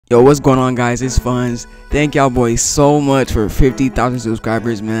Yo, what's going on, guys? It's Funds. Thank y'all boys so much for 50,000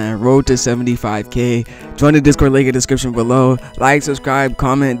 subscribers, man. Road to 75K. Join the Discord link in the description below. Like, subscribe,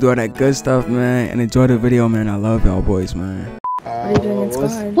 comment, do all that good stuff, man. And enjoy the video, man. I love y'all boys, man. What are you doing in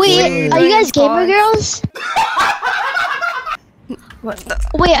squad? Wait, are you guys gamer girls?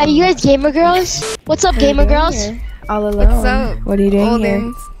 Wait, are you guys gamer girls? What's up, gamer girls? Here? All alone. What's up? What are you doing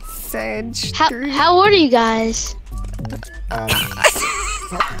Golden, here? Sage, How old are you guys?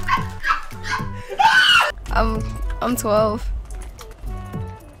 I'm 12.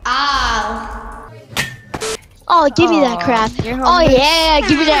 Oh, give me that crap. Oh yeah,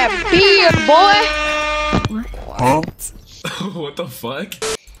 give me that beer, boy. What? What the fuck?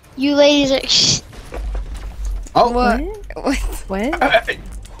 You ladies are. Oh, What? what?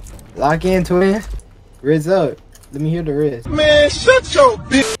 Lock in, twin. Riz up. Let me hear the Riz. Man, shut your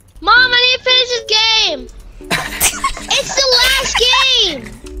bitch. Mom, I need to finish this game. It's the last game.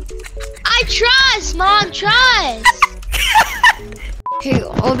 I trust, Mom, trust. Hey,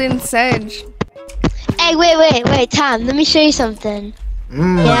 Golden Sage. Hey, wait, Tom. Let me show you something.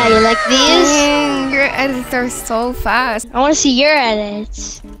 Yeah, you like these? Dang, your edits are so fast. I want to see your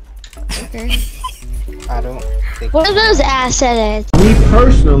edits. Okay. I don't think. What are those ass edits? Me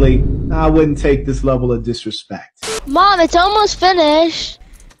personally, I wouldn't take this level of disrespect. Mom, it's almost finished.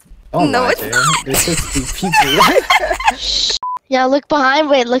 Oh No, my it's God. There's 60 people, right? Now look behind.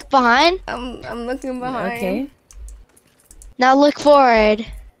 Wait, look behind. I'm looking behind. Okay. Now look forward.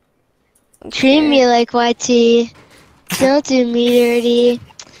 Treat me like YT. Don't do me dirty.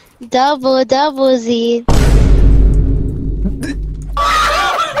 Double Z.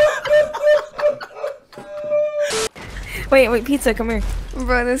 Wait, pizza, come here.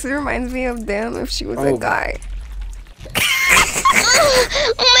 Bro, this reminds me of them if she was a guy.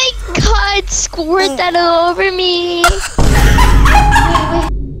 Oh my God! Squirt that all over me.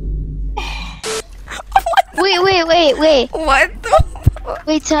 Wait. What the fuck?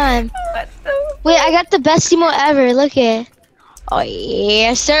 Wait, time. What the Wait, I got the best emote ever. Look it. Oh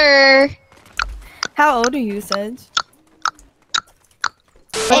yes, sir. How old are you, Sedge?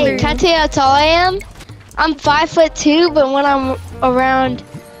 Hey, can I tell you how tall I am? I'm 5'2", but when I'm around,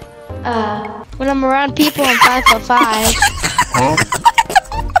 people, I'm 5'5".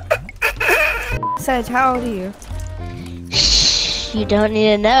 Sedge, how old are you? You don't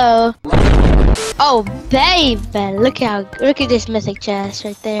need to know. Oh, baby, look at this mythic chest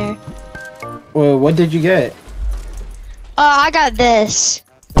right there. Well, what did you get? Oh, I got this.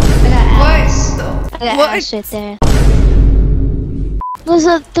 I got ass. I got What? ass right there.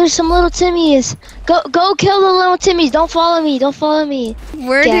 There's some little Timmies. Go kill the little Timmies. Don't follow me.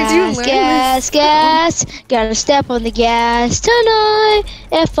 Where did you learn this? Gas. Gotta step on the gas tonight.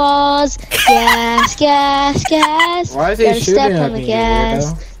 It falls. Gas. Why is he Gotta shooting step at on the me,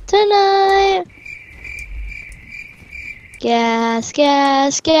 gas weirdo? tonight. Gas.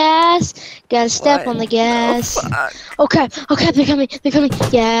 Gotta step on the gas. Okay, they're coming.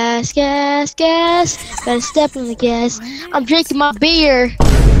 Gas. Gotta step on the gas. I'm drinking my beer.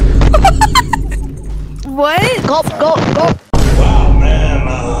 What? Go. Wow, man.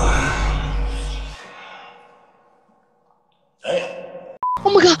 Oh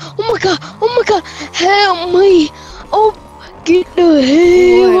my god. Help me. Oh, get the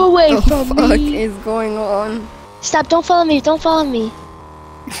hell away What the from fuck me. is going on? Stop, don't follow me.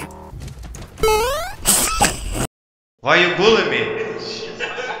 Why you bullying me?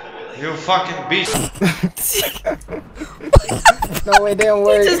 You fucking bitch. No, it didn't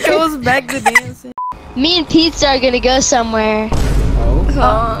work. Just goes back to dancing. Me and Pizza are gonna go somewhere.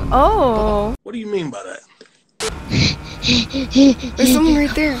 Oh. What do you mean by that? There's someone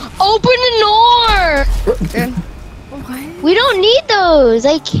right there. Open the door! What? We don't need those.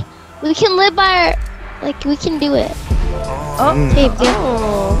 Like, we can live by our... Like, we can do it. Oh. Hey, babe.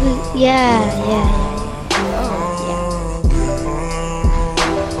 Oh. Yeah.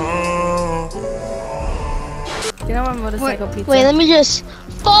 Get on my motorcycle, pizza. Wait, let me just...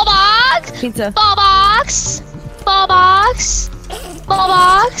 Ball box! Pizza.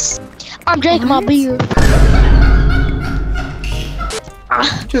 I'm drinking my beer.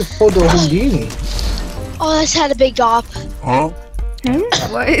 Just pulled the Houdini. Oh, that's had a big drop. What?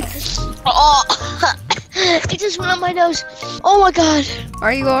 Oh, it just went on my nose. Oh my god.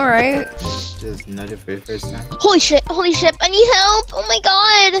 Are you alright? Just nutted for the first time. Holy shit, I need help. Oh my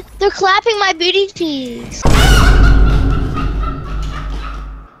god. They're clapping my booty cheeks.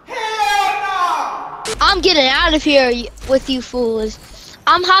 I'm getting out of here with you fools.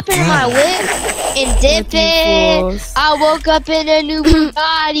 I'm hopping in my whip and dipping. I woke up in a new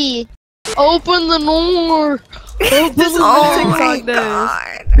Bugatti. Open the door. This is what TikTok does.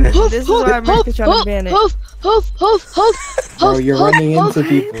 This is why America's trying to ban it. Bro, you're running into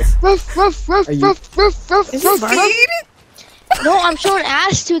people. Is this speed? No, I'm showing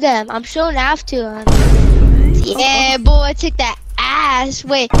ass to them. I'm showing ass to them. Yeah, boy, take that ass.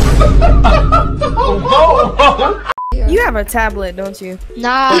 Wait. You have a tablet, don't you?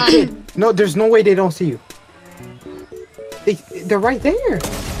 Nah. No, there's no way they don't see you. They're right there.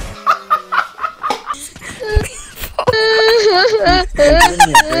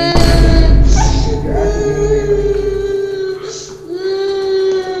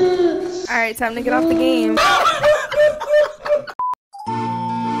 Alright, time to get off the game.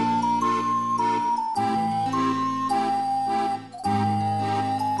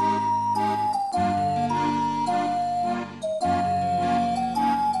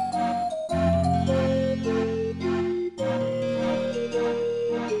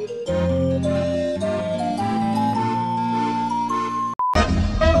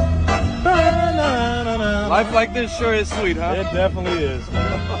 Life like this sure is sweet, huh? It definitely is.